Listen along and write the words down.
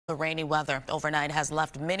The rainy weather overnight has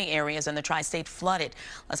left many areas in the tri-state flooded.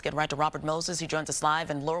 Let's get right to Robert Moses. He joins us live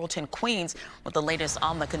in Laurelton, Queens with the latest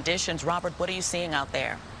on the conditions. Robert, what are you seeing out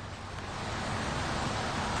there?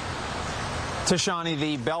 Tashani,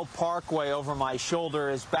 the Belt Parkway over my shoulder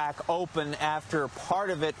is back open after part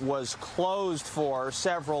of it was closed for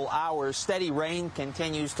several hours. Steady rain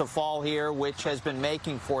continues to fall here, which has been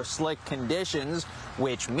making for slick conditions,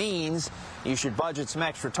 which means you should budget some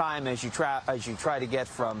extra time as you try to get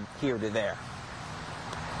from here to there.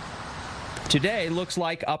 Today looks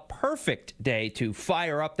like a perfect day to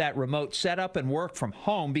fire up that remote setup and work from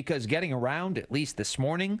home because getting around, at least this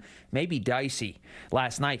morning, may be dicey.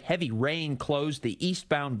 Last night, heavy rain closed the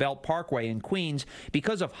eastbound Belt Parkway in Queens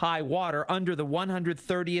because of high water under the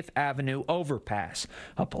 130th Avenue overpass.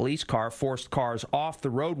 A police car forced cars off the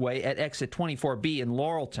roadway at exit 24B in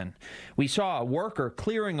Laurelton. We saw a worker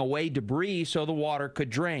clearing away debris so the water could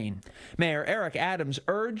drain. Mayor Eric Adams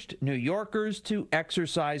urged New Yorkers to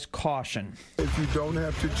exercise caution. If you don't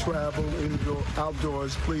have to travel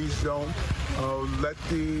outdoors, please don't. Let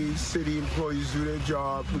the city employees do their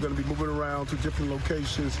job. We're going to be moving around to different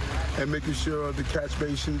locations and making sure the catch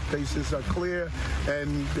basins are clear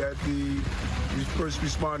and that the first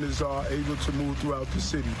responders are able to move throughout the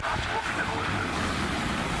city.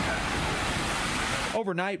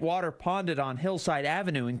 Overnight, water ponded on Hillside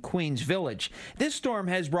Avenue in Queens Village. This storm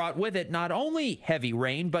has brought with it not only heavy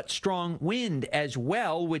rain, but strong wind as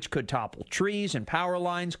well, which could topple trees and power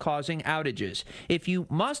lines, causing outages. If you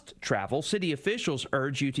must travel, city officials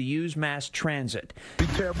urge you to use mass transit. Be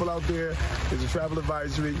careful out there. There's a travel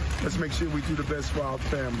advisory. Let's make sure we do the best for our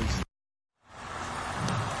families.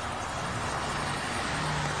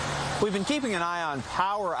 We've been keeping an eye on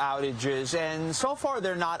power outages, and so far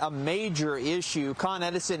they're not a major issue. Con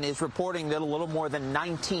Edison is reporting that a little more than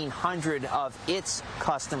 1,900 of its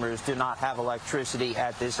customers do not have electricity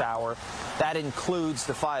at this hour. That includes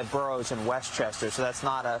the 5 boroughs in Westchester, so that's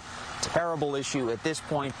not a terrible issue at this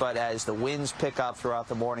point, but as the winds pick up throughout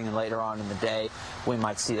the morning and later on in the day, we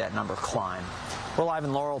might see that number climb. We're live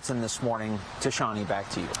in Laurelton this morning. Tashani, back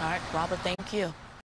to you. All right, Robert, thank you.